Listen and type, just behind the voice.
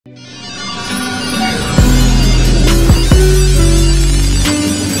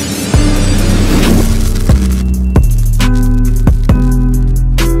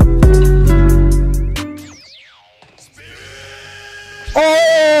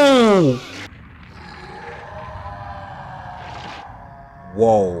Whoa!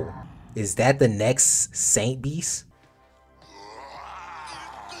 Whoa. Is that the next Saint Beast?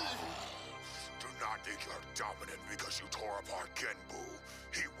 Do not think you're dominant because you tore apart Genbu.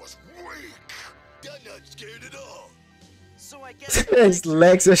 He was weak. I'm not scared at all. So I guess His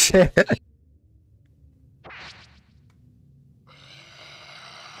legs are shit.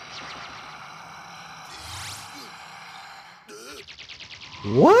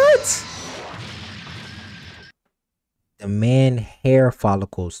 What? The man hair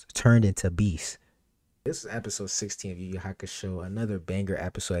follicles turned into beasts. This is episode 16 of Yu Yu Hakusho, another banger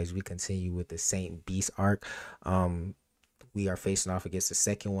episode as we continue with the Saint Beast arc. We are facing off against the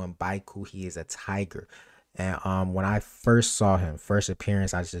second one, Byakko. He is a tiger. And when I first saw him, first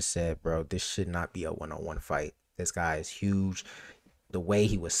appearance, I just said, bro, this should not be a one-on-one fight. This guy is huge. The way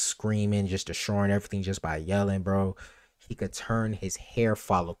he was screaming, just destroying everything just by yelling, bro. He could turn his hair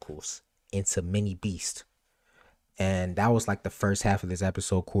follicles into mini beasts. And that was like the first half of this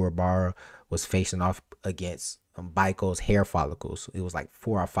episode. Kuwabara was facing off against Byakko's hair follicles. It was like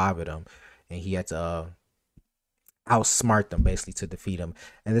 4 or 5 of them. And he had to outsmart them basically to defeat him.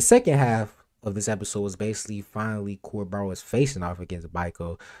 And the second half of this episode was basically finally Kuwabara was facing off against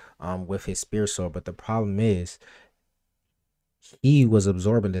Byakko with his spear sword. But the problem is he was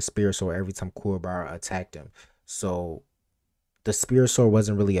absorbing the spear sword every time Kuwabara attacked him. So the spear sword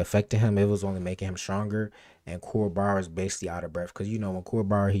wasn't really affecting him. It was only making him stronger. And Kuwabara is basically out of breath. Because, you know, when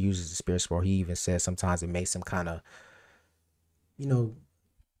Kuwabara, he uses the spear sword, he even says sometimes it makes him kind of, you know,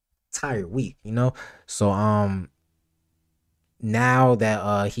 tired, weak, you know? So, now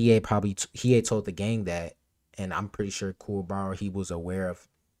that he had told the gang that, and I'm pretty sure Kuwabara, he was aware of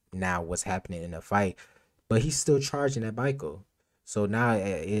now what's happening in the fight. But he's still charging at Byakko. So now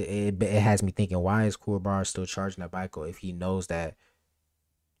it has me thinking, why is Kuwabara still charging at Byakko if he knows that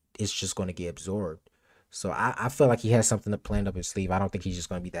it's just going to get absorbed? So I feel like he has something planned up his sleeve. I don't think he's just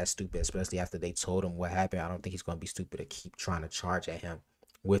going to be that stupid, especially after they told him what happened. I don't think he's going to be stupid to keep trying to charge at him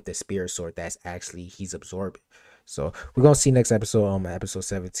with the spear sword that's actually he's absorbing. So we're going to see next episode on episode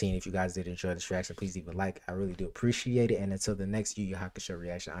 17. If you guys did enjoy this reaction, please leave a like. I really do appreciate it. And until the next Yu Yu Hakusho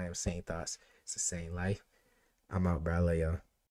reaction, I am Sane Thoughts. It's the Sane Life. I'm out, bro. I love y'all.